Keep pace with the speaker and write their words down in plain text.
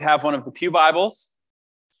have one of the Pew Bibles.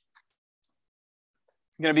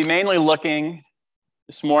 I'm going to be mainly looking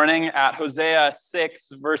this morning at Hosea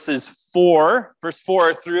 6, verse 4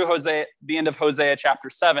 through the end of Hosea chapter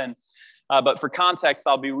 7. But for context,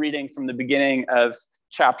 I'll be reading from the beginning of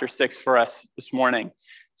chapter 6 for us this morning.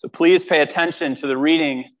 So please pay attention to the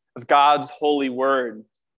reading of God's holy word.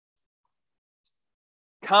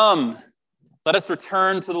 Come, let us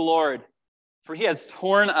return to the Lord, for he has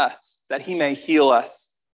torn us that he may heal us.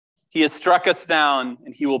 He has struck us down,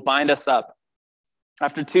 and he will bind us up.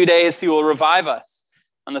 After 2 days, he will revive us.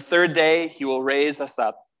 On the third day, he will raise us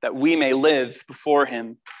up, that we may live before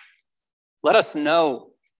him. Let us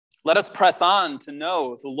know. Let us press on to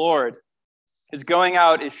know the Lord. His going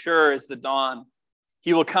out is sure as the dawn.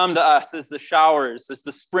 He will come to us as the showers, as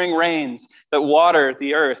the spring rains that water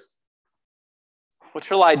the earth. What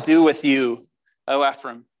shall I do with you, O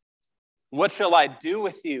Ephraim? What shall I do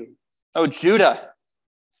with you, O Judah?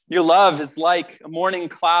 Your love is like a morning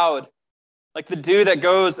cloud, like the dew that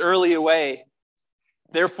goes early away.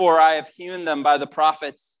 Therefore, I have hewn them by the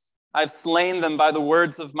prophets. I have slain them by the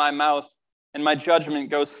words of my mouth, and my judgment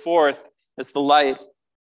goes forth as the light.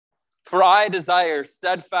 For I desire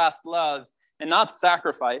steadfast love and not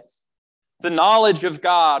sacrifice, the knowledge of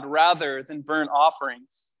God rather than burnt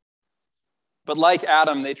offerings. But like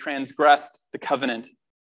Adam, they transgressed the covenant.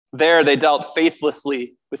 There they dealt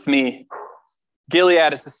faithlessly with me.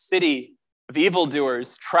 Gilead is a city of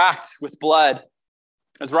evildoers, tracked with blood.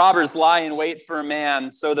 As robbers lie in wait for a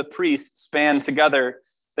man, so the priests band together.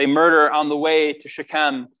 They murder on the way to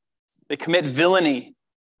Shechem. They commit villainy.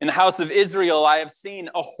 In the house of Israel, I have seen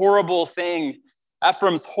a horrible thing.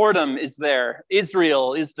 Ephraim's whoredom is there.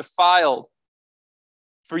 Israel is defiled.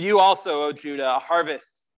 For you also, O Judah, a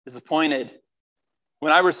harvest is appointed.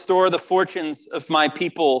 When I restore the fortunes of my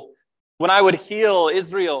people, when I would heal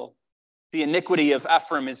Israel, the iniquity of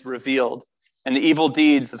Ephraim is revealed, and the evil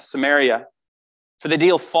deeds of Samaria. For they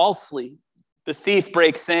deal falsely. The thief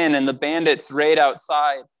breaks in, and the bandits raid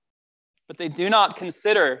outside. But they do not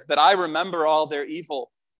consider that I remember all their evil.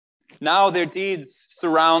 Now their deeds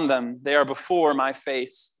surround them. They are before my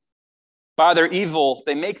face. By their evil,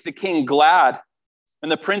 they make the king glad, and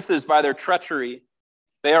the princes by their treachery.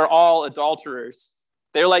 They are all adulterers.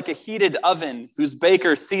 They are like a heated oven whose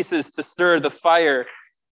baker ceases to stir the fire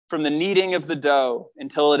from the kneading of the dough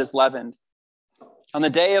until it is leavened. On the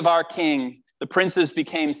day of our king, the princes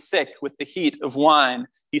became sick with the heat of wine.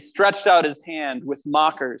 He stretched out his hand with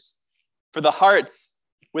mockers. For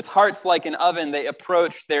with hearts like an oven, they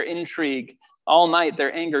approach their intrigue. All night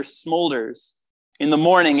their anger smolders. In the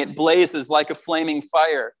morning it blazes like a flaming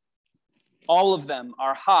fire. All of them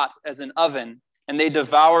are hot as an oven, and they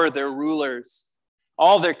devour their rulers.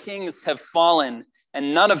 All their kings have fallen,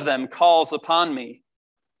 and none of them calls upon me.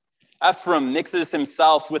 Ephraim mixes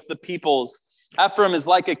himself with the peoples. Ephraim is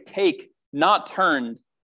like a cake not turned.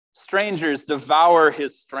 Strangers devour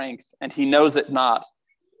his strength, and he knows it not.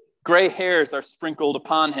 Gray hairs are sprinkled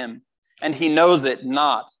upon him, and he knows it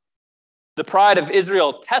not. The pride of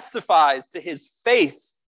Israel testifies to his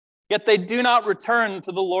face, yet they do not return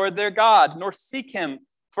to the Lord their God, nor seek him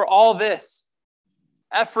for all this.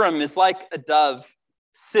 Ephraim is like a dove,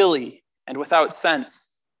 silly and without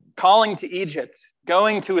sense, calling to Egypt,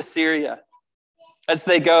 going to Assyria. As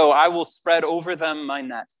they go, I will spread over them my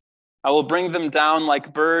net. I will bring them down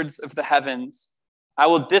like birds of the heavens. I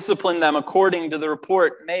will discipline them according to the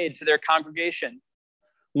report made to their congregation.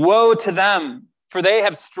 Woe to them, for they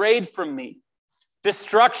have strayed from me.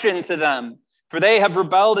 Destruction to them, for they have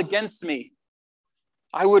rebelled against me.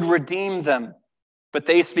 I would redeem them, but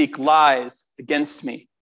they speak lies against me.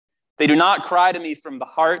 They do not cry to me from the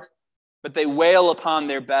heart, but they wail upon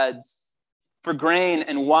their beds. For grain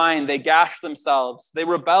and wine they gash themselves. They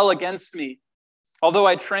rebel against me. Although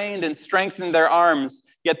I trained and strengthened their arms,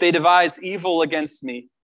 yet they devise evil against me.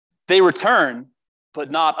 They return,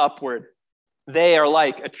 but not upward. They are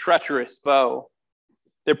like a treacherous bow.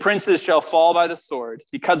 Their princes shall fall by the sword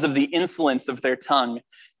because of the insolence of their tongue.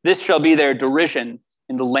 This shall be their derision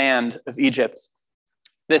in the land of Egypt.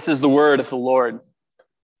 This is the word of the Lord.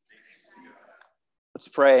 Let's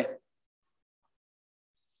pray.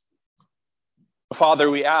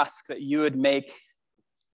 Father, we ask that you would make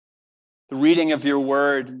the reading of your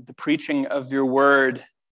word, the preaching of your word,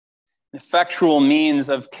 an effectual means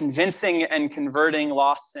of convincing and converting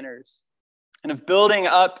lost sinners, and of building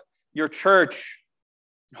up your church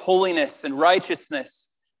in holiness and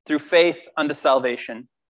righteousness through faith unto salvation.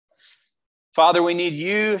 Father, we need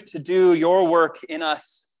you to do your work in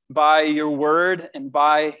us by your word and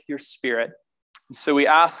by your spirit. And so we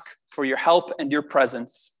ask for your help and your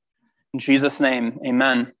presence. In Jesus' name,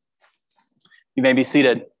 amen. You may be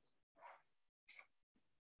seated.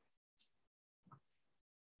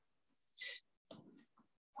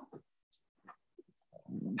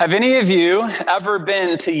 Have any of you ever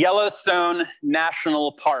been to Yellowstone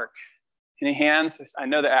National Park? Any hands? I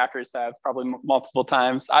know the Ackers have, probably multiple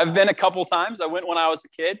times. I've been a couple times. I went when I was a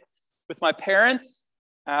kid with my parents,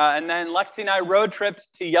 and then Lexi and I road tripped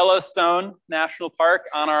to Yellowstone National Park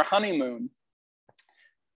on our honeymoon.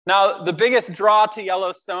 Now, the biggest draw to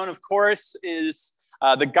Yellowstone, of course, is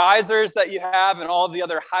the geysers that you have and all of the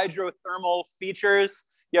other hydrothermal features.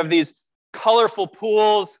 You have these colorful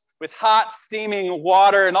pools with hot, steaming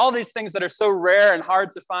water and all these things that are so rare and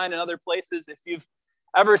hard to find in other places. If you've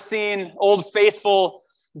ever seen Old Faithful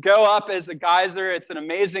go up as a geyser, it's an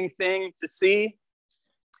amazing thing to see.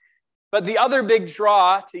 But the other big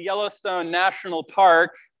draw to Yellowstone National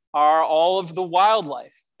Park are all of the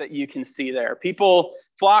wildlife that you can see there. People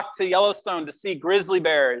flock to Yellowstone to see grizzly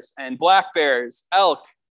bears and black bears, elk,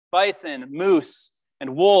 bison, moose,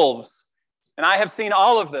 and wolves. And I have seen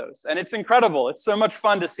all of those, and it's incredible. It's so much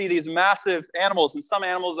fun to see these massive animals and some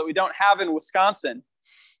animals that we don't have in Wisconsin.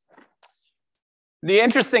 The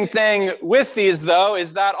interesting thing with these, though,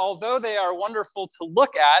 is that although they are wonderful to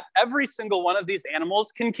look at, every single one of these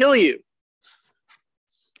animals can kill you.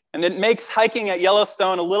 And it makes hiking at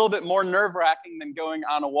Yellowstone a little bit more nerve-wracking than going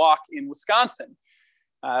on a walk in Wisconsin.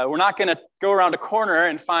 We're not going to go around a corner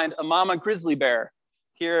and find a mama grizzly bear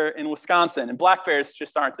here in Wisconsin. And black bears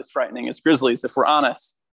just aren't as frightening as grizzlies, if we're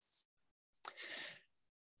honest.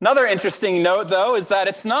 Another interesting note, though, is that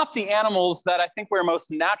it's not the animals that I think we're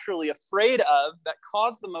most naturally afraid of that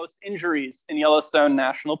cause the most injuries in Yellowstone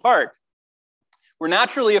National Park. We're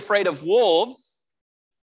naturally afraid of wolves,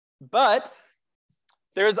 but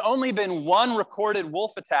there's only been one recorded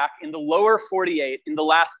wolf attack in the lower 48 in the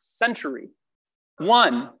last century.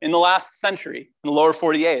 One in the last century in the lower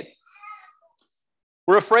 48.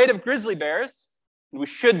 We're afraid of grizzly bears, and we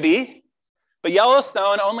should be, but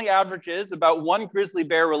Yellowstone only averages about one grizzly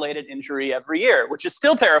bear-related injury every year, which is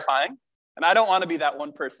still terrifying, and I don't want to be that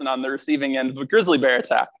one person on the receiving end of a grizzly bear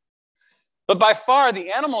attack. But by far,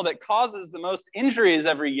 the animal that causes the most injuries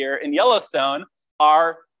every year in Yellowstone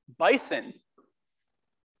are bison.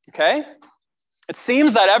 Okay? It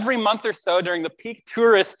seems that every month or so during the peak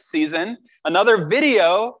tourist season, another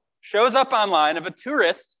video shows up online of a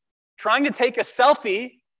tourist trying to take a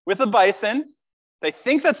selfie with a bison. They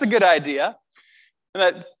think that's a good idea. And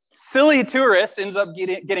that silly tourist ends up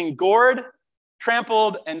getting gored,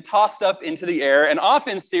 trampled, and tossed up into the air, and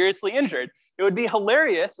often seriously injured. It would be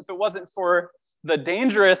hilarious if it wasn't for the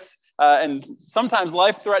dangerous and sometimes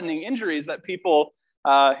life-threatening injuries that people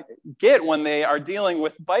get when they are dealing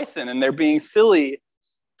with bison and they're being silly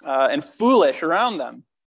and foolish around them.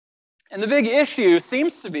 And the big issue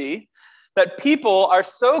seems to be that people are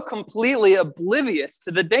so completely oblivious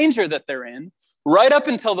to the danger that they're in right up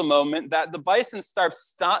until the moment that the bison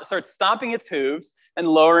starts stomping its hooves and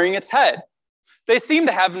lowering its head. They seem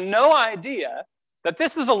to have no idea that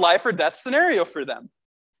this is a life or death scenario for them.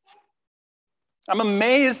 I'm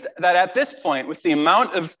amazed that at this point, with the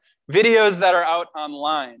amount of videos that are out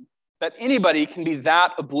online, that anybody can be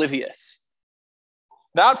that oblivious.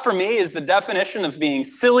 That, for me, is the definition of being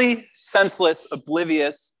silly, senseless,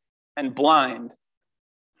 oblivious, and blind.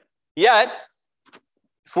 Yet,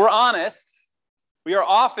 if we're honest, we are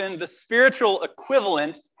often the spiritual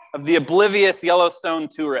equivalent of the oblivious Yellowstone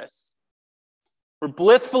tourist. We're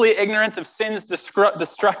blissfully ignorant of sin's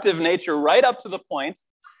destructive nature right up to the point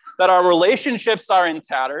that our relationships are in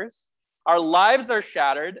tatters, our lives are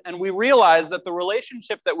shattered, and we realize that the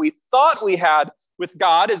relationship that we thought we had with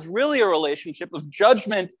God is really a relationship of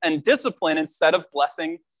judgment and discipline instead of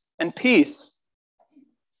blessing and peace.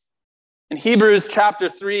 In Hebrews chapter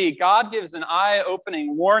 3, God gives an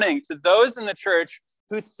eye-opening warning to those in the church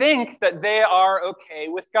who think that they are okay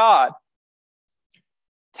with God.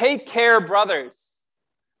 Take care, brothers,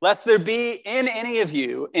 lest there be in any of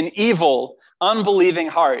you an evil, unbelieving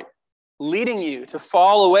heart, leading you to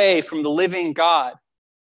fall away from the living God.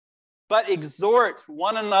 But exhort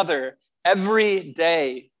one another every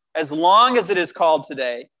day, as long as it is called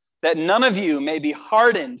today, that none of you may be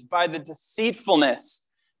hardened by the deceitfulness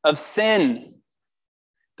of sin.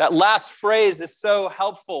 That last phrase is so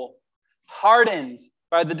helpful. Hardened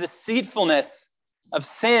by the deceitfulness of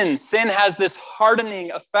sin. Sin has this hardening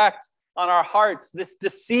effect on our hearts, this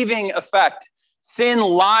deceiving effect. Sin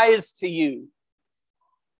lies to you.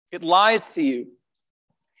 It lies to you.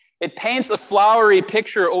 It paints a flowery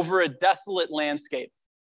picture over a desolate landscape.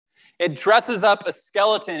 It dresses up a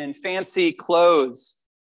skeleton in fancy clothes.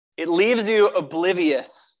 It leaves you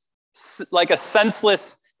oblivious, like a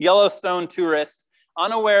senseless Yellowstone tourist,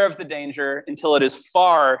 unaware of the danger until it is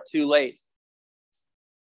far too late.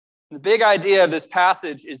 The big idea of this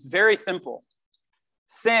passage is very simple.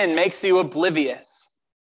 Sin makes you oblivious.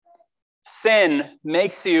 sin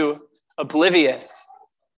makes you oblivious.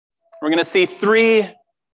 We're going to see three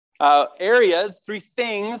areas, three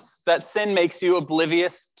things that sin makes you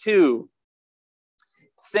oblivious to.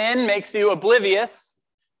 Sin makes you oblivious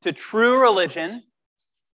to true religion,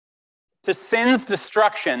 to sin's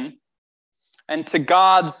destruction, and to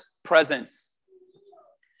God's presence.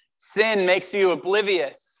 Sin makes you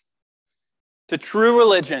oblivious to true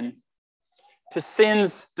religion, to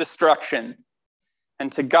sin's destruction,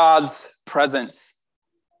 and to God's presence.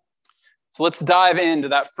 So let's dive into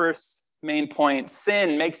that first main point.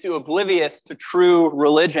 Sin makes you oblivious to true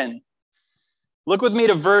religion. Look with me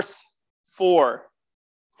to verse 4.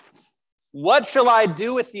 What shall I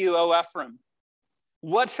do with you, O Ephraim?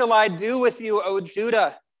 What shall I do with you, O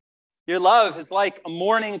Judah? Your love is like a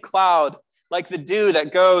morning cloud, like the dew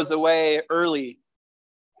that goes away early.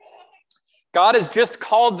 God has just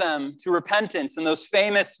called them to repentance in those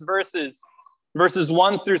famous verses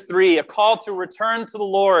 1 through 3, a call to return to the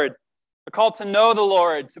Lord, a call to know the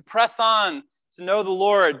Lord, to press on to know the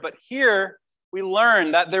Lord. But here we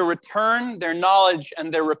learn that their return, their knowledge,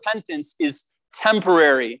 and their repentance is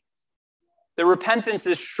temporary. Their repentance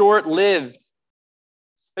is short-lived.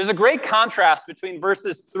 There's a great contrast between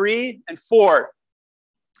verses 3 and 4.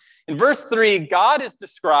 In verse 3, God is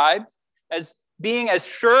described as being as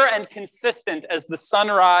sure and consistent as the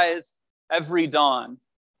sunrise every dawn.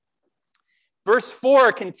 Verse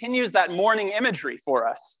 4 continues that morning imagery for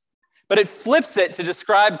us, but it flips it to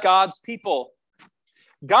describe God's people.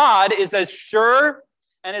 God is as sure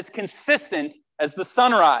and as consistent as the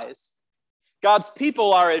sunrise. God's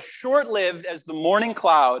people are as short-lived as the morning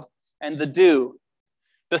cloud and the dew.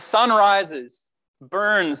 The sun rises,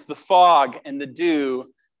 burns the fog and the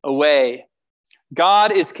dew away.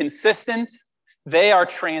 God is consistent. They are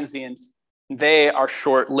transient. They are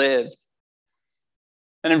short-lived.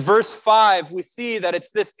 And in verse 5, we see that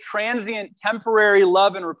it's this transient, temporary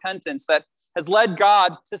love and repentance that has led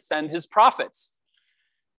God to send his prophets.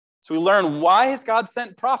 So we learn, why has God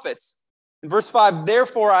sent prophets? In verse 5,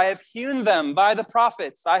 therefore I have hewn them by the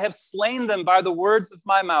prophets. I have slain them by the words of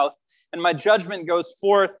my mouth, and my judgment goes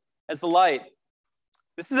forth as the light.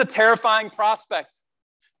 This is a terrifying prospect.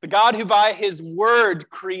 The God who by his word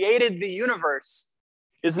created the universe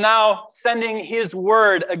is now sending his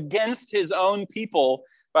word against his own people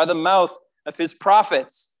by the mouth of his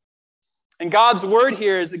prophets. And God's word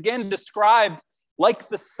here is again described like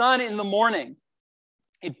the sun in the morning.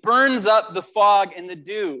 It burns up the fog and the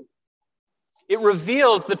dew. It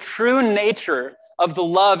reveals the true nature of the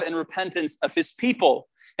love and repentance of his people.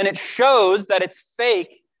 And it shows that it's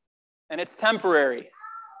fake and it's temporary.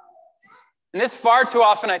 And this far too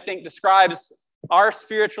often, I think, describes our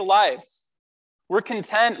spiritual lives. We're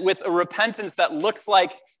content with a repentance that looks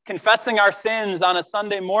like confessing our sins on a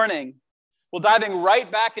Sunday morning, while diving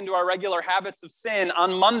right back into our regular habits of sin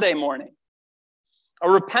on Monday morning. A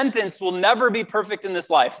repentance will never be perfect in this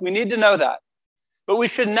life. We need to know that. But we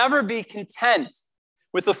should never be content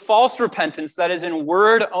with a false repentance that is in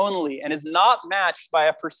word only and is not matched by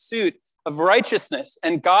a pursuit of righteousness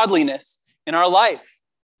and godliness in our life.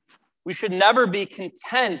 We should never be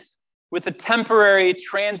content with a temporary,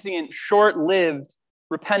 transient, short-lived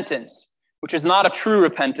repentance, which is not a true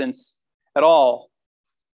repentance at all.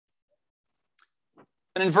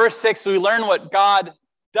 And in verse 6, we learn what God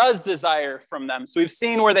does desire from them. So we've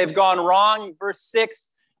seen where they've gone wrong. Verse 6,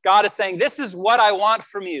 God is saying, this is what I want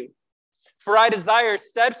from you. For I desire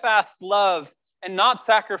steadfast love and not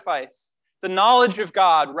sacrifice, the knowledge of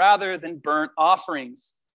God rather than burnt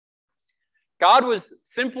offerings. God was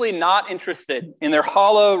simply not interested in their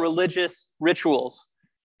hollow religious rituals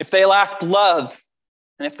if they lacked love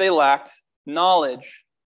and if they lacked knowledge.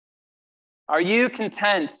 Are you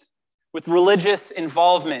content with religious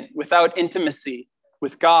involvement without intimacy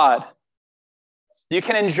with God? You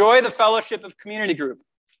can enjoy the fellowship of community group.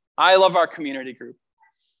 I love our community group.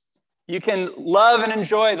 You can love and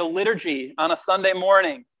enjoy the liturgy on a Sunday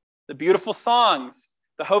morning, the beautiful songs,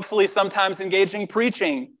 the hopefully sometimes engaging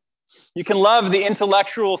preaching. You can love the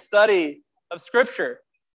intellectual study of Scripture.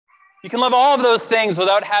 You can love all of those things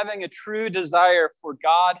without having a true desire for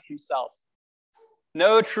God himself.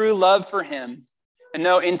 No true love for him and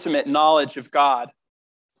no intimate knowledge of God.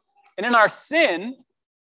 And in our sin,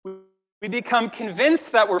 we become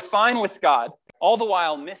convinced that we're fine with God, all the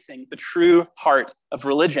while missing the true heart of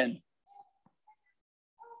religion.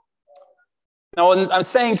 Now, when I'm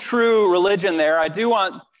saying true religion there, I do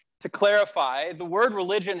want to clarify, the word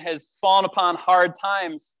religion has fallen upon hard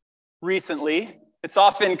times recently. It's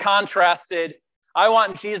often contrasted, I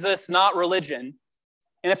want Jesus, not religion.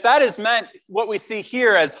 And if that is meant what we see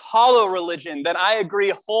here as hollow religion, then I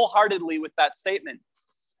agree wholeheartedly with that statement.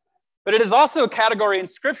 But it is also a category in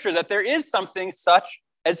Scripture that there is something such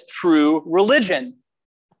as true religion.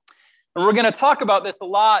 And we're going to talk about this a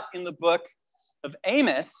lot in the book of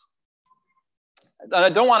Amos. And I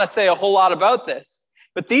don't want to say a whole lot about this,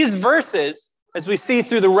 but these verses, as we see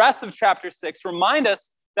through the rest of chapter 6, remind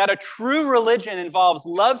us that a true religion involves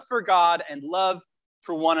love for God and love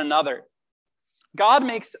for one another. God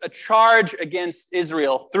makes a charge against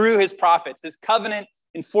Israel through his prophets, his covenant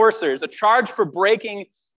enforcers, a charge for breaking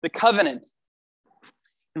the covenant.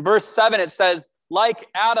 In verse 7, it says, like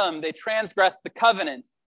Adam, they transgressed the covenant.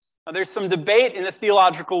 Now, there's some debate in the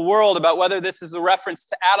theological world about whether this is a reference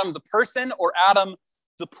to Adam the person or Adam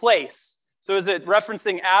the place. So is it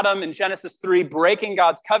referencing Adam in Genesis 3 breaking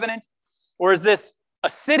God's covenant? Or is this a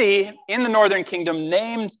city in the northern kingdom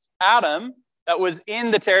named Adam that was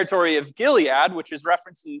in the territory of Gilead, which is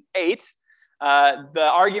referenced in 8?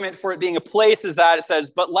 The argument for it being a place is that it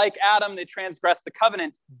says, but like Adam, they transgressed the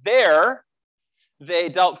covenant. There, they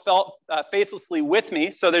dealt faithlessly with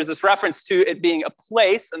me. So there's this reference to it being a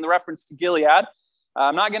place and the reference to Gilead.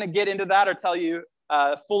 I'm not going to get into that or tell you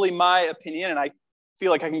fully my opinion, and I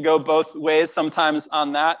feel like I can go both ways sometimes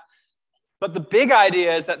on that. But the big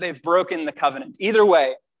idea is that they've broken the covenant. Either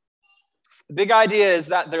way, the big idea is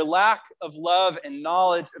that their lack of love and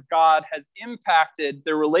knowledge of God has impacted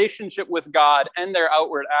their relationship with God and their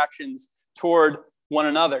outward actions toward one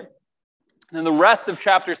another. And the rest of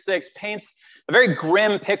chapter 6 paints a very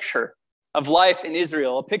grim picture of life in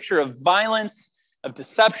Israel, a picture of violence, of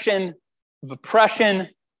deception, of oppression.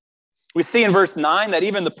 We see in verse 9 that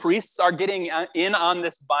even the priests are getting in on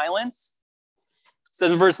this violence. It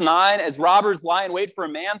says in verse 9, as robbers lie in wait for a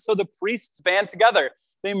man, so the priests band together.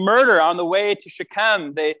 They murder on the way to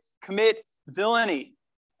Shechem. They commit villainy.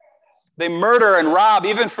 They murder and rob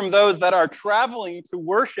even from those that are traveling to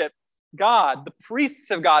worship God. The priests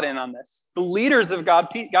have got in on this. The leaders of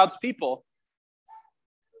God's people.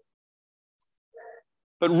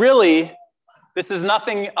 But really, this is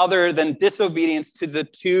nothing other than disobedience to the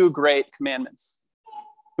two great commandments.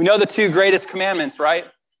 We know the two greatest commandments, right?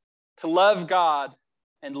 To love God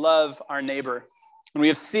and love our neighbor. And we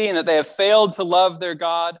have seen that they have failed to love their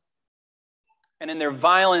God, and in their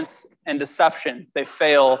violence and deception, they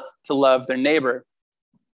fail to love their neighbor.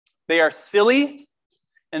 They are silly,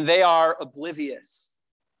 and they are oblivious.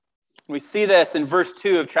 We see this in verse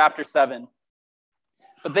 2 of chapter 7.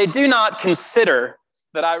 But they do not consider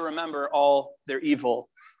that I remember all their evil.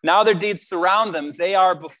 Now their deeds surround them. They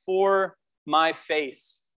are before my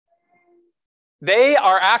face. They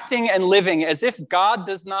are acting and living as if God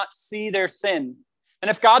does not see their sin. And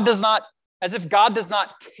as if God does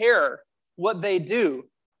not care what they do.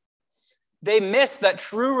 They miss that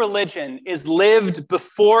true religion is lived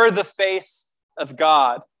before the face of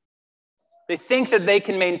God. They think that they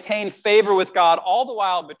can maintain favor with God, all the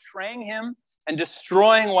while betraying him and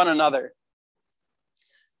destroying one another.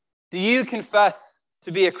 Do you confess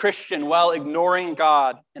to be a Christian while ignoring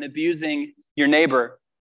God and abusing your neighbor?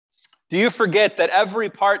 Do you forget that every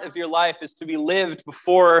part of your life is to be lived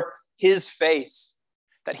before his face,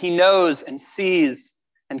 that he knows and sees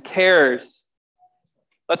and cares?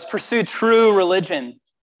 Let's pursue true religion.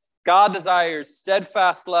 God desires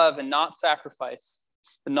steadfast love and not sacrifice,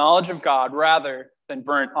 the knowledge of God rather than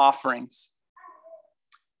burnt offerings.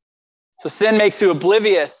 So sin makes you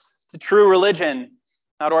oblivious to true religion.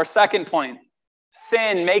 Now to our second point,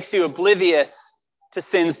 sin makes you oblivious to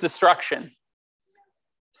sin's destruction.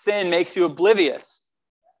 Sin makes you oblivious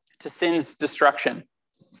to sin's destruction.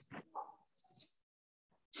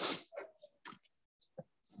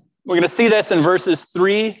 We're going to see this in verses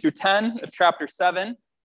 3 through 10 of chapter 7.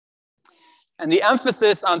 And the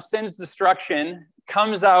emphasis on sin's destruction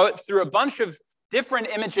comes out through a bunch of different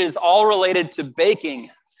images, all related to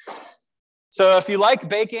baking. So if you like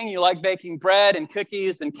baking bread and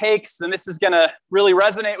cookies and cakes, then this is going to really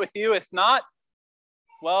resonate with you. If not,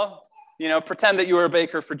 well, pretend that you were a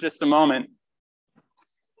baker for just a moment.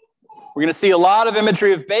 We're going to see a lot of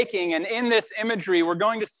imagery of baking, and in this imagery, we're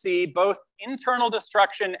going to see both internal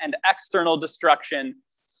destruction and external destruction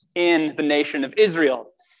in the nation of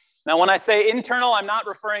Israel. Now, when I say internal, I'm not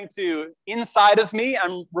referring to inside of me.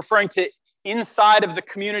 I'm referring to inside of the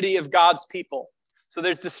community of God's people. So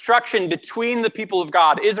there's destruction between the people of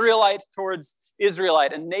God, Israelite towards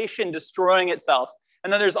Israelite, a nation destroying itself.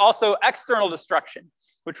 And then there's also external destruction,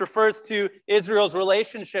 which refers to Israel's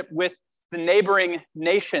relationship with the neighboring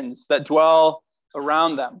nations that dwell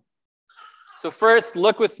around them. So first,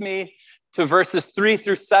 look with me to verses 3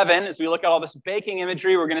 through 7. As we look at all this baking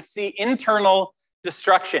imagery, we're going to see internal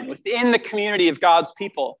destruction within the community of God's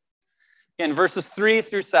people. Again, verses 3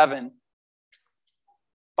 through 7.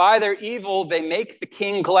 By their evil, they make the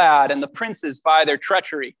king glad, and the princes by their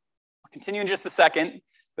treachery. I'll continue in just a second,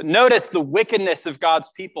 but notice the wickedness of God's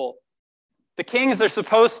people. The kings are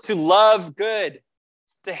supposed to love good,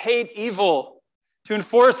 to hate evil, to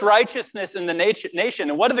enforce righteousness in the nation.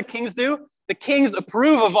 And what do the kings do? The kings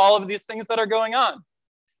approve of all of these things that are going on.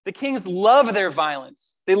 The kings love their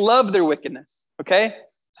violence. They love their wickedness, okay?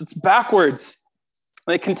 So it's backwards.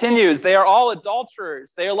 And it continues, they are all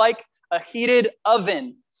adulterers. They are like a heated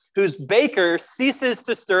oven whose baker ceases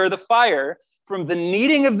to stir the fire from the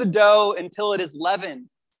kneading of the dough until it is leavened.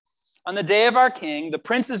 On the day of our king, the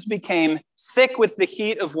princes became sick with the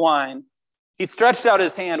heat of wine. He stretched out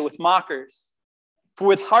his hand with mockers. For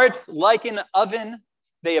with hearts like an oven,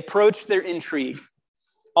 they approach their intrigue.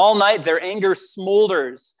 All night their anger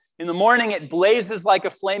smolders. In the morning it blazes like a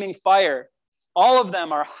flaming fire. All of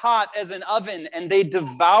them are hot as an oven, and they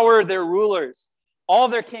devour their rulers. All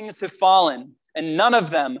their kings have fallen, and none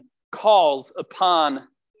of them calls upon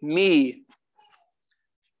me.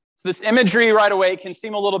 So this imagery right away can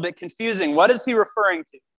seem a little bit confusing. What is he referring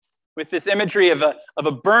to with this imagery of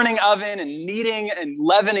a burning oven and kneading and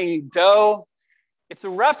leavening dough? It's a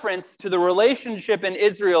reference to the relationship in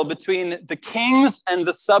Israel between the kings and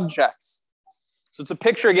the subjects. So it's a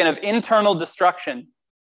picture, again, of internal destruction.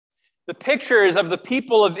 The picture is of the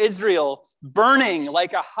people of Israel burning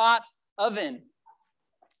like a hot oven.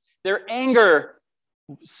 Their anger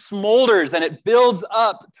smolders and it builds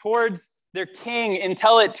up towards their king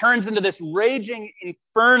until it turns into this raging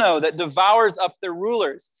inferno that devours up their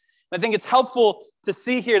rulers. And I think it's helpful to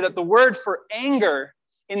see here that the word for anger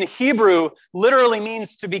in the Hebrew literally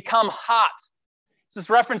means to become hot. It's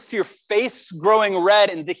this reference to your face growing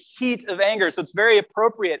red in the heat of anger. So it's very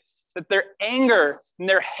appropriate that their anger and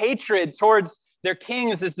their hatred towards their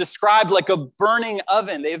kings is described like a burning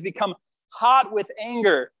oven. They have become hot with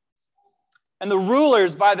anger. And the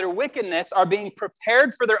rulers, by their wickedness, are being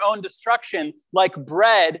prepared for their own destruction like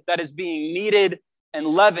bread that is being kneaded and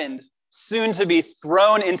leavened, soon to be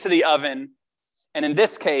thrown into the oven, and in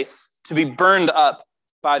this case, to be burned up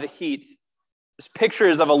by the heat. This picture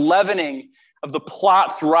is of a leavening of the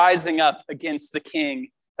plots rising up against the king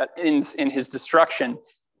that ends in his destruction.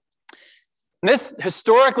 And this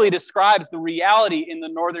historically describes the reality in the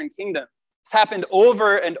northern kingdom. It's happened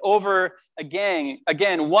over and over again.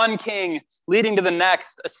 Again, one king leading to the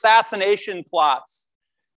next, assassination plots.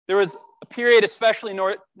 There was a period, especially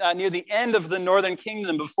near the end of the northern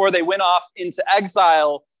kingdom, before they went off into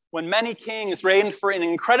exile, when many kings reigned for an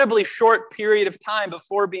incredibly short period of time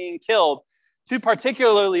before being killed. Two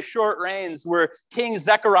particularly short reigns were King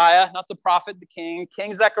Zechariah, not the prophet, the king,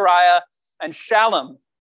 King Zechariah and Shallum.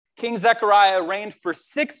 King Zechariah reigned for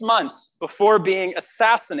 6 months before being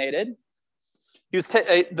assassinated.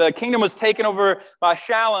 The kingdom was taken over by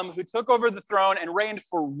Shallum, who took over the throne and reigned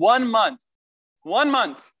for 1 month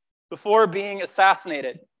before being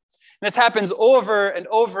assassinated. And this happens over and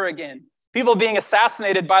over again. People being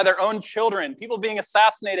assassinated by their own children, people being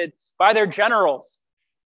assassinated by their generals.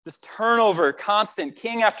 This turnover, constant,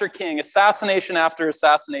 king after king, assassination after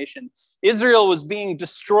assassination. Israel was being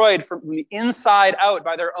destroyed from the inside out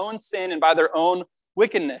by their own sin and by their own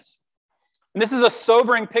wickedness. And this is a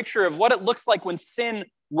sobering picture of what it looks like when sin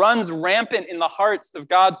runs rampant in the hearts of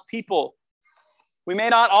God's people. We may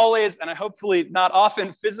not always, and I hopefully not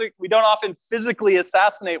often, we don't often physically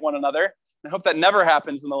assassinate one another. I hope that never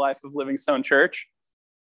happens in the life of Livingstone Church.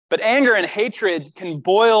 But anger and hatred can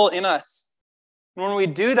boil in us. And when we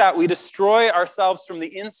do that, we destroy ourselves from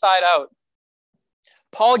the inside out.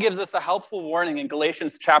 Paul gives us a helpful warning in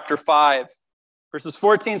Galatians chapter 5, verses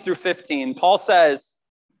 14 through 15. Paul says,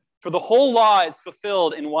 "For the whole law is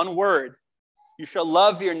fulfilled in one word, you shall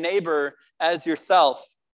love your neighbor as yourself.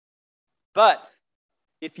 But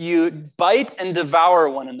if you bite and devour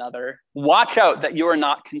one another, watch out that you are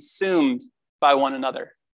not consumed by one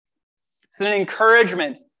another." It's an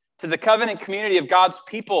encouragement to the covenant community of God's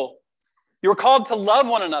people. You are called to love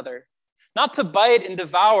one another, not to bite and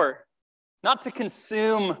devour, not to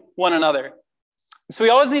consume one another. So we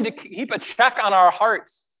always need to keep a check on our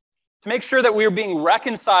hearts to make sure that we are being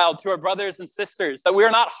reconciled to our brothers and sisters, that we are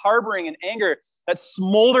not harboring an anger that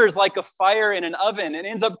smolders like a fire in an oven and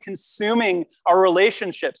ends up consuming our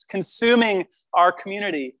relationships, consuming our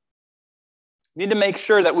community. We need to make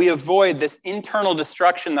sure that we avoid this internal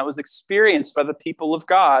destruction that was experienced by the people of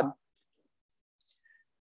God.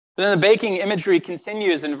 But then the baking imagery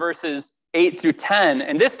continues in verses 8 through 10,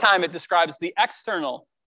 and this time it describes the external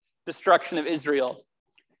destruction of Israel.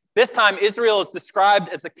 This time, Israel is described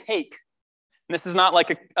as a cake. And this is not like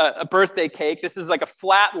a birthday cake. This is like a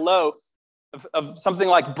flat loaf of something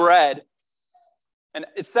like bread. And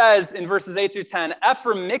it says in verses 8 through 10,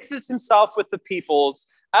 Ephraim mixes himself with the peoples.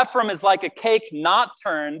 Ephraim is like a cake not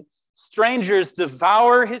turned. Strangers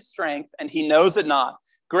devour his strength, and he knows it not.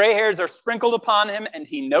 Gray hairs are sprinkled upon him, and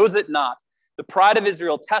he knows it not. The pride of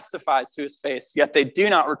Israel testifies to his face, yet they do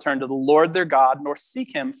not return to the Lord their God, nor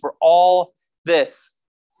seek him for all this.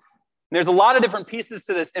 And there's a lot of different pieces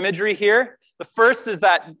to this imagery here. The first is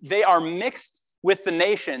that they are mixed with the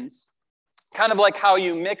nations, kind of like how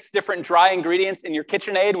you mix different dry ingredients in your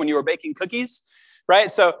KitchenAid when you were baking cookies,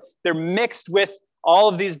 right? So they're mixed with all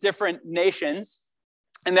of these different nations.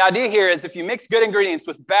 And the idea here is if you mix good ingredients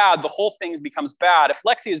with bad, the whole thing becomes bad. If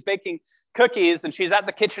Lexi is baking cookies and she's at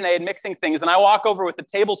the KitchenAid mixing things, and I walk over with a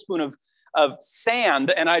tablespoon of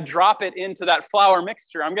sand and I drop it into that flour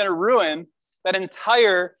mixture, I'm going to ruin that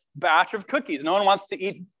entire batch of cookies. No one wants to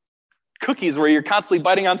eat cookies where you're constantly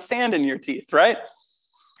biting on sand in your teeth, right?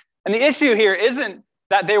 And the issue here isn't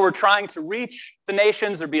that they were trying to reach the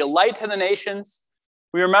nations or be a light to the nations.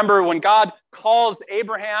 We remember when God calls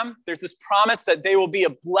Abraham, there's this promise that they will be a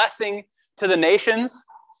blessing to the nations.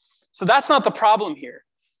 So that's not the problem here.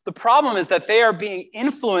 The problem is that they are being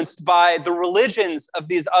influenced by the religions of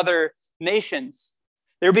these other nations.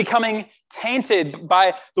 They're becoming tainted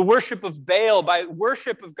by the worship of Baal, by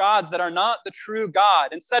worship of gods that are not the true God.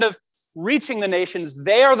 Instead of reaching the nations,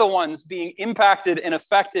 they are the ones being impacted and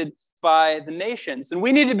affected by the nations. And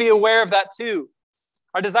we need to be aware of that too.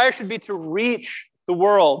 Our desire should be to reach the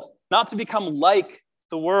world, not to become like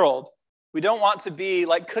the world. We don't want to be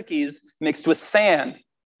like cookies mixed with sand.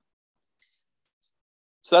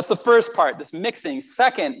 So that's the first part, this mixing.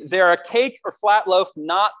 Second, they're a cake or flat loaf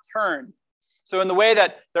not turned. So in the way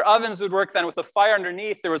that their ovens would work then with a fire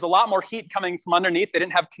underneath, there was a lot more heat coming from underneath. They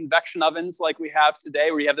didn't have convection ovens like we have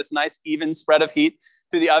today, where you have this nice even spread of heat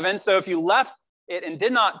through the oven. So if you left it and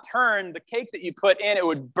did not turn the cake that you put in, it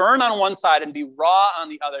would burn on one side and be raw on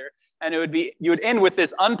the other. And you would end with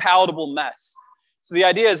this unpalatable mess. So the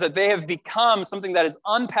idea is that they have become something that is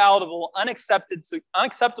unpalatable,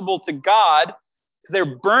 unacceptable to God, because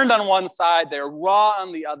they're burned on one side, they're raw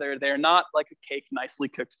on the other. They're not like a cake nicely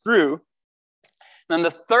cooked through. And then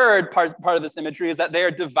the third part of this imagery is that they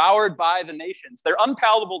are devoured by the nations. They're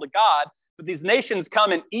unpalatable to God, but these nations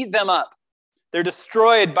come and eat them up. They're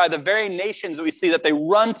destroyed by the very nations that we see that they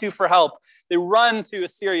run to for help. They run to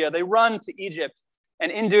Assyria. They run to Egypt.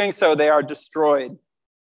 And in doing so, they are destroyed.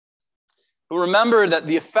 But remember that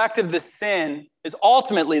the effect of this sin is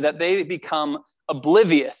ultimately that they become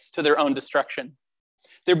oblivious to their own destruction.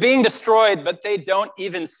 They're being destroyed, but they don't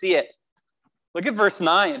even see it. Look at verse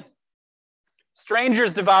 9.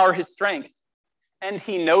 Strangers devour his strength, and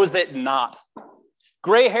he knows it not.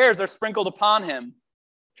 Gray hairs are sprinkled upon him.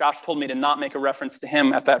 Josh told me to not make a reference to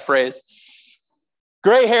him at that phrase.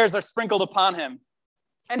 Gray hairs are sprinkled upon him,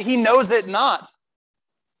 and he knows it not.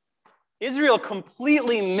 Israel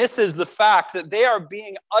completely misses the fact that they are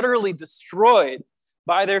being utterly destroyed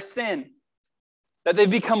by their sin, that they've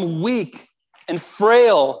become weak and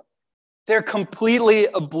frail. They're completely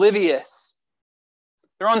oblivious.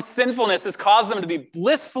 Their own sinfulness has caused them to be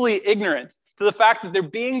blissfully ignorant to the fact that they're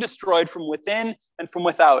being destroyed from within and from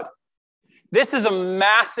without. This is a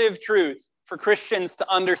massive truth for Christians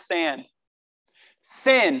to understand.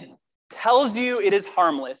 Sin tells you it is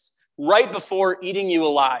harmless right before eating you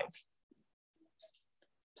alive.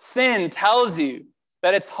 Sin tells you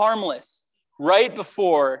that it's harmless right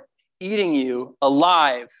before eating you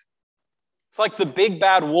alive. It's like the big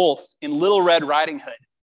bad wolf in Little Red Riding Hood.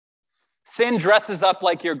 Sin dresses up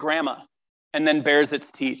like your grandma and then bares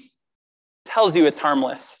its teeth, tells you it's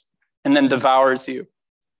harmless, and then devours you.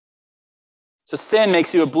 So sin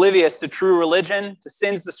makes you oblivious to true religion, to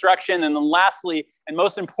sin's destruction, and then lastly, and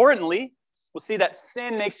most importantly, we'll see that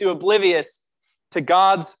sin makes you oblivious to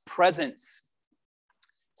God's presence.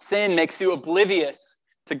 Sin makes you oblivious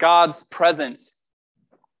to God's presence.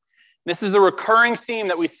 This is a recurring theme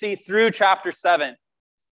that we see through chapter 7.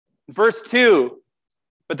 Verse 2,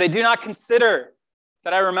 but they do not consider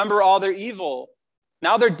that I remember all their evil.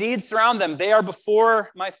 Now their deeds surround them. They are before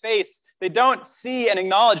my face. They don't see and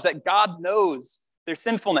acknowledge that God knows their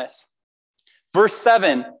sinfulness. Verse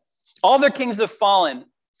 7, all their kings have fallen,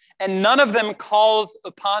 and none of them calls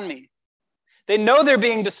upon me. They know they're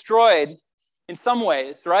being destroyed in some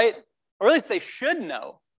ways, right? Or at least they should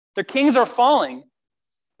know. Their kings are falling.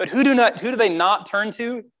 But who do they not turn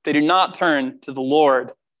to? They do not turn to the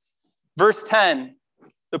Lord. Verse 10,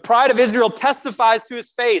 the pride of Israel testifies to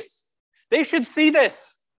his face. They should see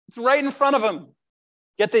this. It's right in front of them.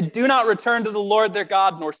 Yet they do not return to the Lord their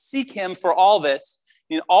God, nor seek him for all this.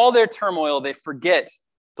 In all their turmoil, they forget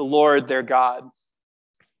the Lord their God.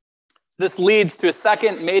 So this leads to a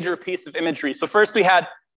second major piece of imagery. So first we had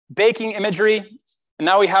baking imagery, and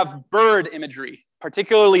now we have bird imagery,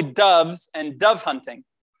 particularly doves and dove hunting.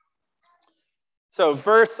 So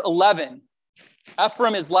verse 11,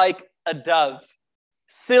 Ephraim is like a dove,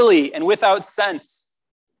 silly and without sense,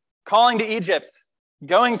 calling to Egypt,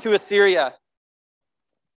 going to Assyria.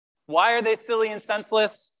 Why are they silly and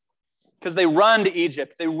senseless? Because they run to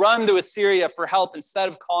Egypt. They run to Assyria for help instead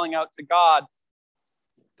of calling out to God.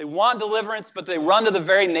 They want deliverance, but they run to the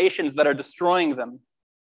very nations that are destroying them.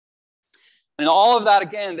 And all of that,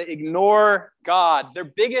 again, they ignore God. Their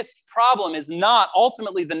biggest problem is not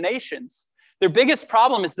ultimately the nations. Their biggest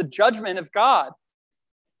problem is the judgment of God.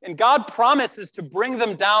 And God promises to bring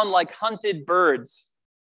them down like hunted birds.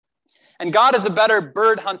 And God is a better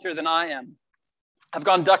bird hunter than I am. I've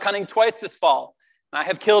gone duck hunting twice this fall, and I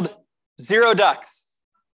have killed 0 ducks,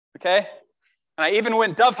 okay? And I even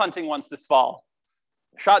went dove hunting once this fall.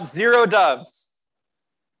 Shot 0 doves.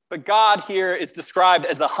 But God here is described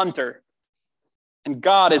as a hunter. And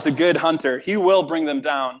God is a good hunter. He will bring them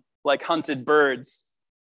down like hunted birds.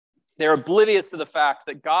 They're oblivious to the fact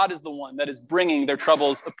that God is the one that is bringing their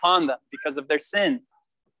troubles upon them because of their sin.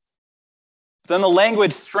 Then the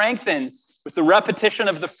language strengthens with the repetition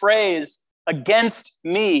of the phrase, against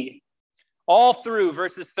me, all through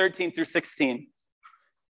verses 13 through 16.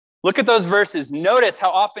 Look at those verses. Notice how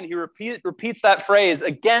often he repeats that phrase,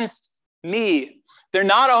 against me. They're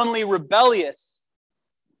not only rebellious,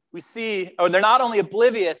 they're not only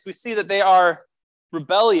oblivious, we see that they are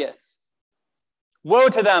rebellious. Woe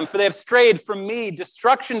to them, for they have strayed from me.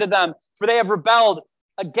 Destruction to them, for they have rebelled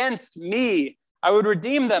against me. I would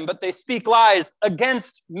redeem them, but they speak lies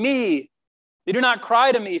against me. They do not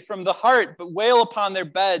cry to me from the heart, but wail upon their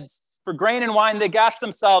beds. For grain and wine they gash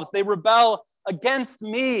themselves. They rebel against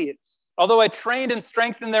me. Although I trained and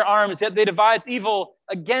strengthened their arms, yet they devise evil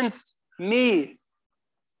against me.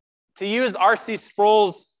 To use R.C.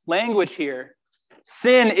 Sproul's language here,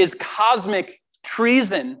 sin is cosmic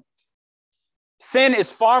treason. Sin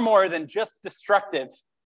is far more than just destructive.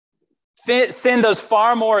 Sin does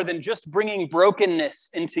far more than just bringing brokenness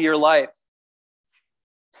into your life.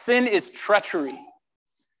 Sin is treachery.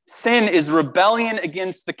 Sin is rebellion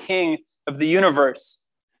against the King of the universe,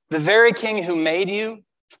 the very King who made you, and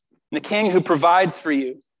the King who provides for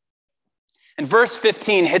you. And verse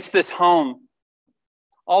 15 hits this home.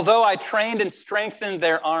 Although I trained and strengthened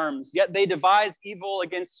their arms, yet they devise evil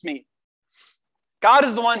against me. God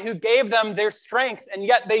is the one who gave them their strength, and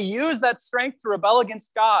yet they use that strength to rebel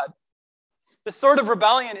against God. This sort of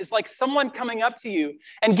rebellion is like someone coming up to you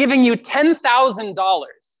and giving you $10,000,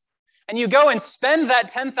 and you go and spend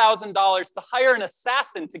that $10,000 to hire an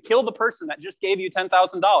assassin to kill the person that just gave you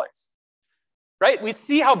 $10,000. Right? We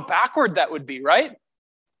see how backward that would be, right?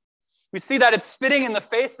 We see that it's spitting in the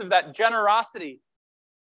face of that generosity.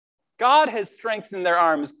 God has strengthened their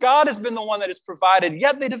arms. God has been the one that has provided,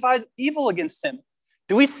 yet they devise evil against him.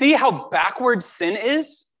 Do we see how backward sin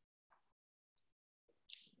is?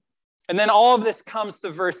 And then all of this comes to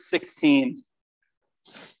verse 16.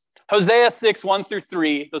 Hosea 6, 1 through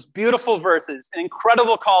 3, those beautiful verses, an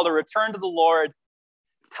incredible call to return to the Lord,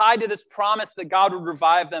 tied to this promise that God would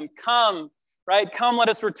revive them. Come, right? Come, let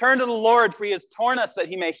us return to the Lord, for he has torn us that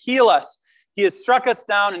he may heal us. He has struck us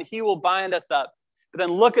down and he will bind us up. But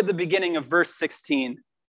then look at the beginning of verse 16.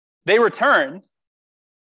 They return.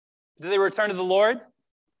 Do they return to the Lord?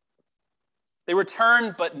 They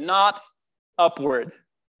return, but not upward.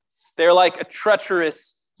 They're like a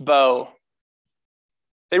treacherous bow.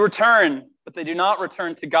 They return, but they do not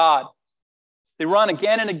return to God. They run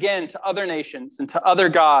again and again to other nations and to other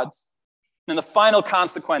gods. And the final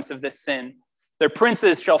consequence of this sin, their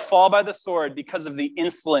princes shall fall by the sword because of the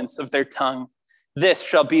insolence of their tongue. This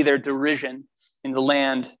shall be their derision in the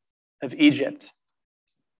land of Egypt.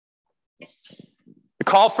 The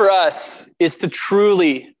call for us is to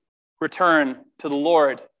truly return to the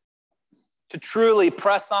Lord, to truly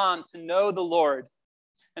press on to know the Lord,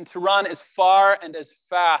 and to run as far and as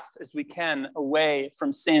fast as we can away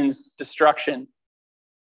from sin's destruction.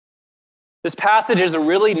 This passage is a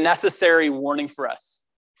really necessary warning for us.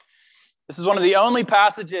 This is one of the only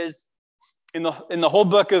passages in the whole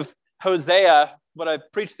book of Hosea, what I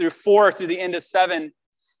preached through 4 through the end of 7,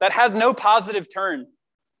 that has no positive turn.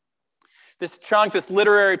 This chunk, this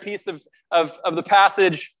literary piece of the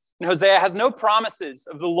passage in Hosea has no promises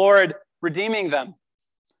of the Lord redeeming them,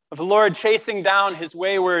 of the Lord chasing down his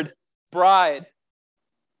wayward bride.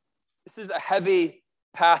 This is a heavy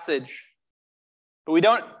passage, but we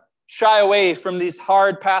don't shy away from these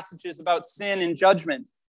hard passages about sin and judgment.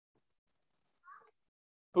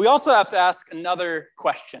 But we also have to ask another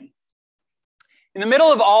question. In the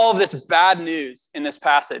middle of all of this bad news in this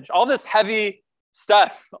passage, all this heavy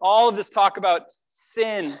stuff, all of this talk about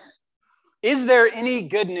sin, is there any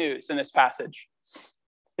good news in this passage?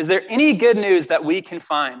 Is there any good news that we can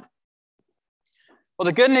find? Well,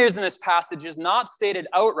 the good news in this passage is not stated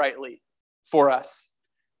outrightly for us,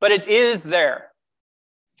 but it is there.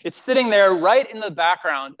 It's sitting there right in the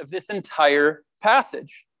background of this entire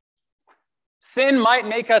passage. Sin might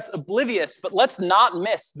make us oblivious, but let's not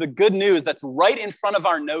miss the good news that's right in front of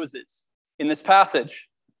our noses in this passage.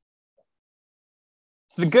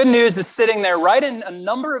 So the good news is sitting there right in a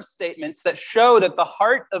number of statements that show that the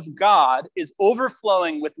heart of God is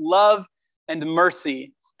overflowing with love and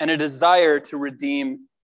mercy and a desire to redeem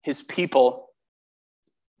his people.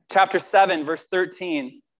 Chapter 7, verse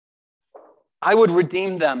 13. I would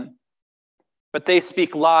redeem them, but they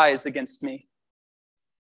speak lies against me.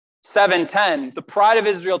 7:10, the pride of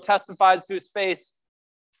Israel testifies to his face,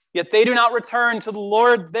 yet they do not return to the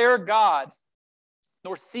Lord their God,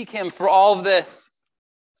 nor seek him for all of this.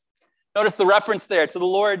 Notice the reference there to the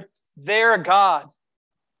Lord their God.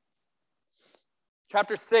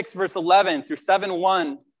 Chapter 6, verse 11 through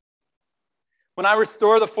 7:1. When I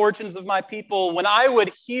restore the fortunes of my people, when I would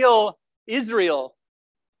heal Israel,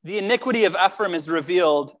 the iniquity of Ephraim is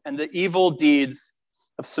revealed, and the evil deeds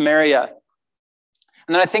of Samaria.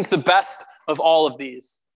 And then I think the best of all of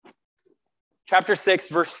these, chapter 6,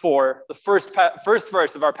 verse 4, the first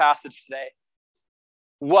verse of our passage today.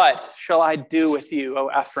 What shall I do with you, O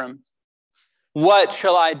Ephraim? What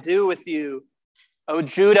shall I do with you, O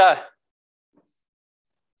Judah?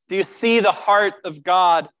 Do you see the heart of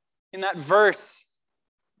God in that verse?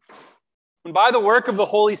 When by the work of the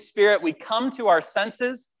Holy Spirit, we come to our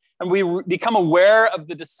senses and we become aware of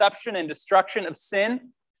the deception and destruction of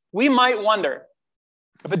sin, we might wonder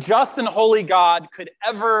if a just and holy God could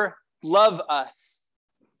ever love us.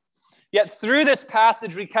 Yet through this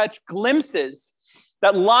passage, we catch glimpses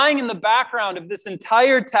that lying in the background of this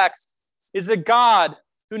entire text is a God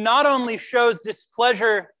who not only shows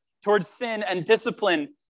displeasure towards sin and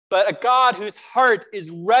discipline, but a God whose heart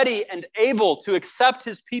is ready and able to accept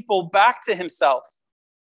his people back to himself.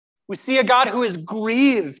 We see a God who is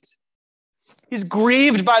grieved. He's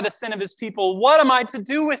grieved by the sin of his people. What am I to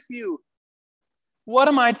do with you? What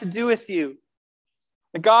am I to do with you?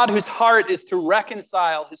 A God whose heart is to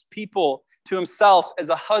reconcile his people to himself as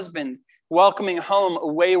a husband welcoming home a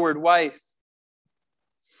wayward wife.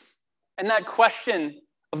 And that question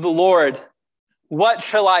of the Lord, what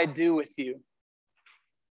shall I do with you?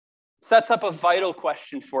 Sets up a vital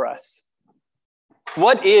question for us.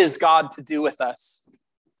 What is God to do with us?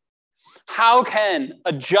 How can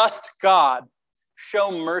a just God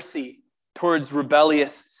show mercy towards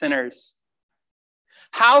rebellious sinners?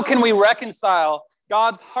 How can we reconcile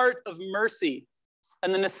God's heart of mercy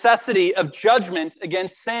and the necessity of judgment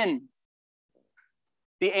against sin?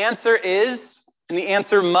 The answer is, and the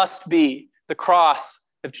answer must be, the cross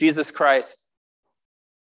of Jesus Christ.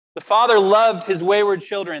 The Father loved his wayward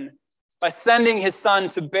children by sending his Son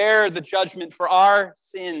to bear the judgment for our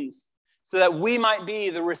sins so that we might be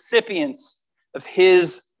the recipients of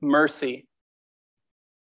his mercy.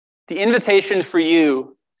 The invitation for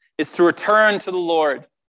you is to return to the Lord.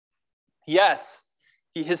 Yes,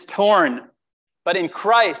 he has torn, but in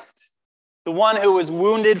Christ, the one who was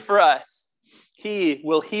wounded for us, he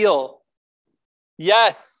will heal.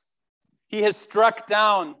 Yes, he has struck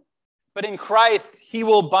down, but in Christ, he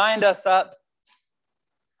will bind us up.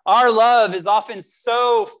 Our love is often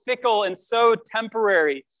so fickle and so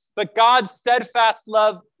temporary, but God's steadfast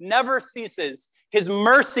love never ceases. His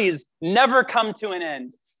mercies never come to an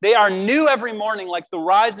end. They are new every morning like the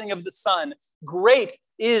rising of the sun. Great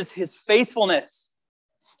is his faithfulness.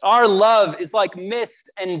 Our love is like mist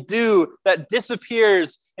and dew that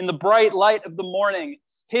disappears in the bright light of the morning.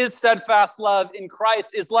 His steadfast love in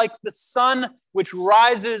Christ is like the sun which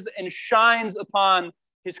rises and shines upon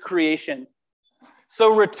his creation.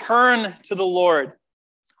 So return to the Lord.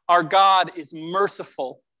 Our God is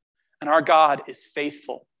merciful and our God is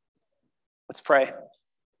faithful. Let's pray.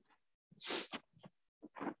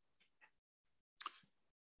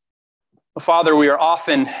 Father, we are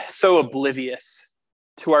often so oblivious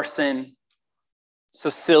to our sin, so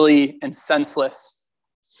silly and senseless.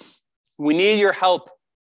 We need your help.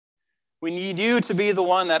 We need you to be the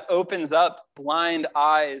one that opens up blind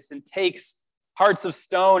eyes and takes hearts of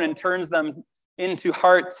stone and turns them into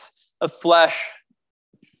hearts of flesh.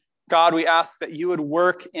 God, we ask that you would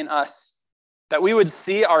work in us, that we would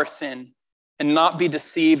see our sin and not be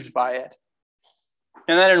deceived by it.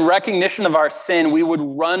 And that in recognition of our sin, we would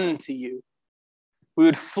run to you. We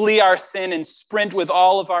would flee our sin and sprint with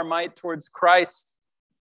all of our might towards Christ.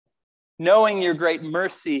 knowing your great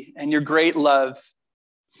mercy and your great love,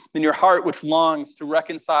 and your heart which longs to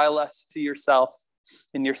reconcile us to yourself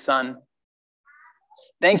in your Son.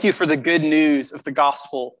 Thank you for the good news of the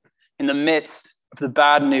gospel in the midst of the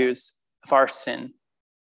bad news of our sin.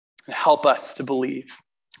 And help us to believe.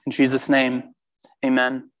 In Jesus' name,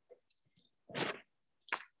 amen.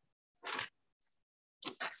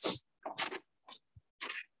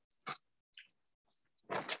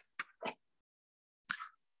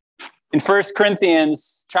 In 1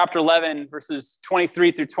 Corinthians chapter 11, verses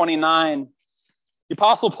 23 through 29, the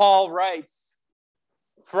Apostle Paul writes,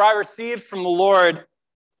 "For I received from the Lord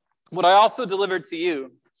what I also delivered to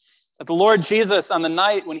you, that the Lord Jesus, on the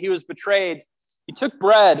night when he was betrayed, he took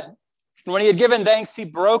bread, and when he had given thanks, he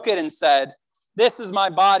broke it and said, 'This is my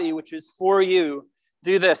body, which is for you.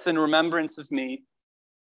 Do this in remembrance of me.'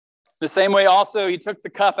 The same way also he took the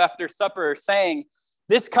cup after supper, saying,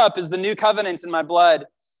 'This cup is the new covenant in my blood.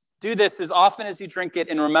 Do this as often as you drink it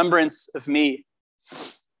in remembrance of me.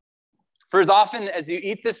 For as often as you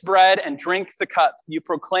eat this bread and drink the cup, you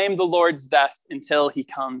proclaim the Lord's death until he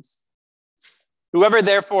comes. Whoever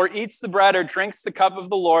therefore eats the bread or drinks the cup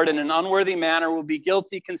of the Lord in an unworthy manner will be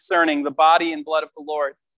guilty concerning the body and blood of the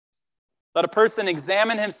Lord. Let a person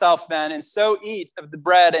examine himself then, and so eat of the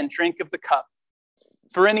bread and drink of the cup.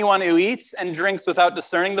 For anyone who eats and drinks without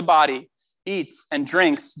discerning the body eats and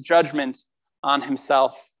drinks judgment on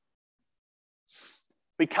himself."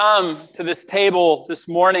 We come to this table this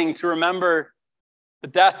morning to remember the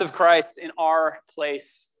death of Christ in our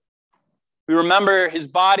place. We remember his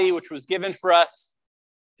body, which was given for us,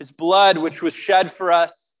 his blood, which was shed for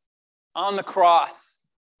us on the cross,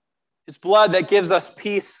 his blood that gives us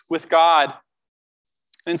peace with God.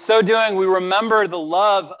 And in so doing, we remember the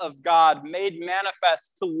love of God made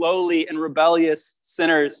manifest to lowly and rebellious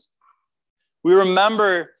sinners. We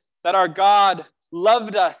remember that our God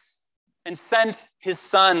loved us and sent his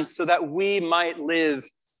Son so that we might live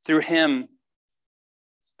through him.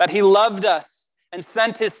 That he loved us and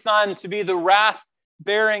sent his Son to be the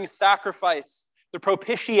wrath-bearing sacrifice, the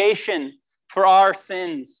propitiation for our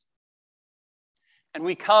sins. And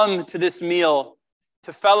we come to this meal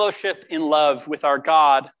to fellowship in love with our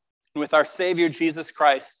God and with our Savior Jesus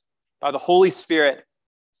Christ by the Holy Spirit,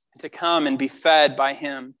 and to come and be fed by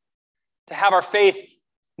him, to have our faith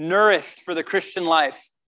nourished for the Christian life.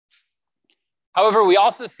 However, we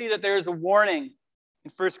also see that there is a warning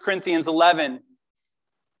in 1 Corinthians 11,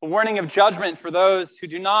 a warning of judgment for those who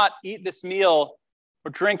do not eat this meal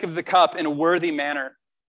or drink of the cup in a worthy manner.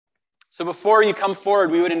 So before you come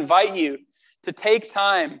forward, we would invite you to take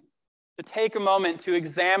time, to take a moment to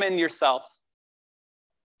examine yourself.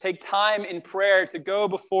 Take time in prayer to go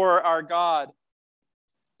before our God,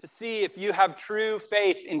 to see if you have true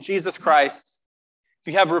faith in Jesus Christ,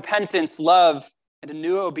 if you have repentance, love, and a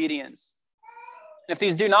new obedience. And if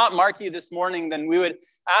these do not mark you this morning, then we would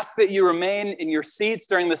ask that you remain in your seats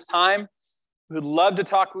during this time. We would love to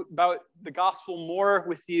talk about the gospel more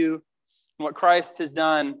with you and what Christ has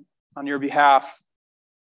done on your behalf.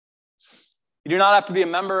 You do not have to be a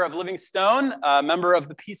member of Living Stone, a member of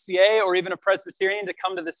the PCA, or even a Presbyterian to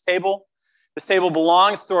come to this table. This table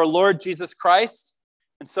belongs to our Lord Jesus Christ.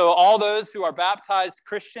 And so all those who are baptized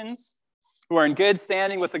Christians, who are in good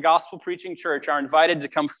standing with the gospel preaching church, are invited to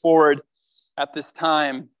come forward at this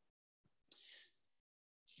time.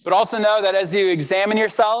 But also know that as you examine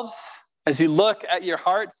yourselves, as you look at your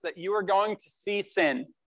hearts, that you are going to see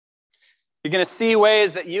sin. You're going to see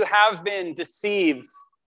ways that you have been deceived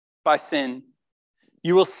by sin.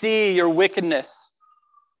 You will see your wickedness,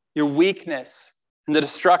 your weakness, and the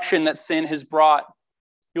destruction that sin has brought.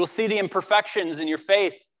 You will see the imperfections in your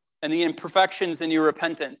faith and the imperfections in your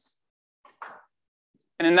repentance.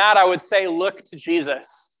 And in that, I would say, look to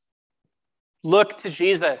Jesus. Look to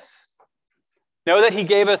Jesus. Know that he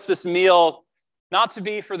gave us this meal not to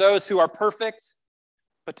be for those who are perfect,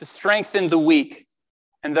 but to strengthen the weak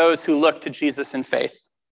and those who look to Jesus in faith.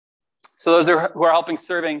 So those who are helping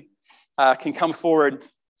serving can come forward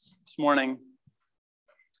this morning.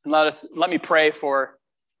 And let me pray for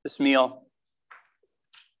this meal.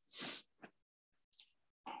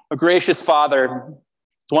 O gracious Father,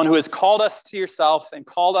 the one who has called us to yourself and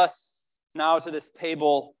called us now to this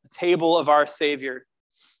table, the table of our Savior,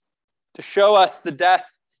 to show us the death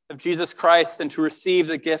of Jesus Christ and to receive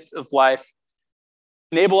the gift of life.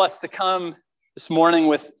 Enable us to come this morning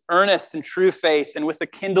with earnest and true faith and with a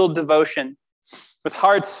kindled devotion, with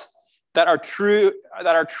hearts that are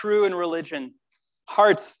true in religion,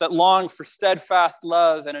 hearts that long for steadfast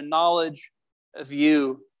love and a knowledge of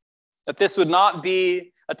you, that this would not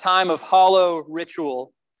be a time of hollow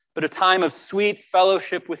ritual, but a time of sweet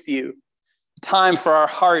fellowship with you, a time for our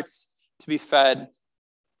hearts to be fed.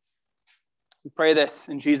 We pray this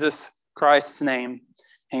in Jesus Christ's name.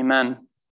 Amen.